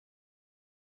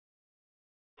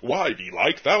Why be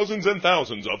like thousands and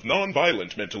thousands of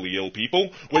non-violent mentally ill people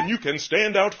when you can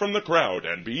stand out from the crowd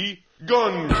and be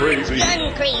gun crazy?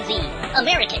 Gun crazy!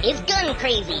 America is gun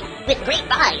crazy, with great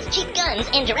buys, cheap guns,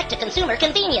 and direct-to-consumer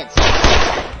convenience.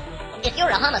 If you're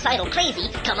a homicidal crazy,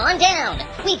 come on down.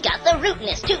 We've got the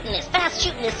rootinest, tootinest,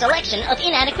 fast-shootinest selection of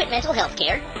inadequate mental health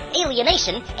care,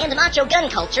 alienation, and macho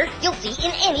gun culture you'll see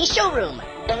in any showroom.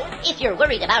 If you're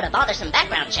worried about a bothersome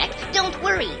background check, don't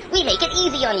worry. We make it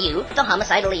easy on you, the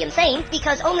homicidally insane,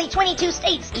 because only 22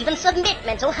 states even submit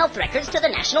mental health records to the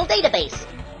national database.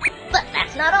 But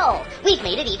that's not all. We've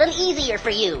made it even easier for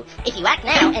you. If you act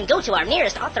now and go to our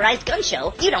nearest authorized gun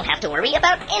show, you don't have to worry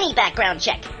about any background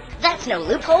check. That's no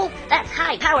loophole. That's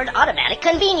high-powered automatic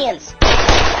convenience.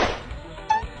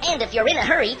 And if you're in a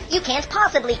hurry, you can't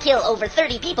possibly kill over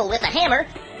 30 people with a hammer.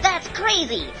 That's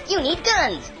crazy. You need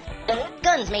guns.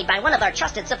 Guns made by one of our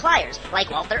trusted suppliers, like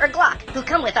Walther or Glock, who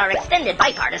come with our extended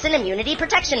bipartisan immunity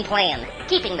protection plan,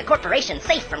 keeping the corporation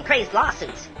safe from crazed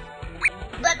lawsuits.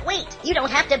 But wait, you don't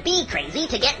have to be crazy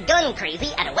to get gun crazy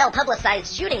at a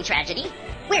well-publicized shooting tragedy.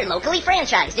 We're locally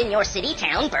franchised in your city,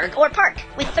 town, burg, or park.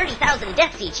 With 30,000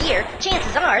 deaths each year,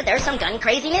 chances are there's some gun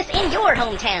craziness in your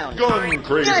hometown. Gun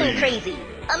crazy! Gun crazy!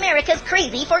 America's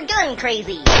crazy for gun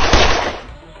crazy!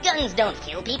 Guns don't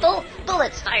kill people.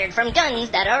 Bullets fired from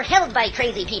guns that are held by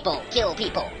crazy people kill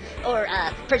people. Or,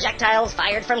 projectiles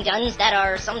fired from guns that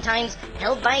are sometimes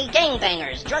held by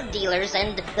gangbangers, drug dealers,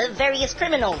 and various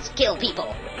criminals kill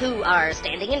people who are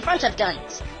standing in front of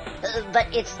guns. But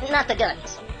it's not the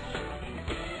guns.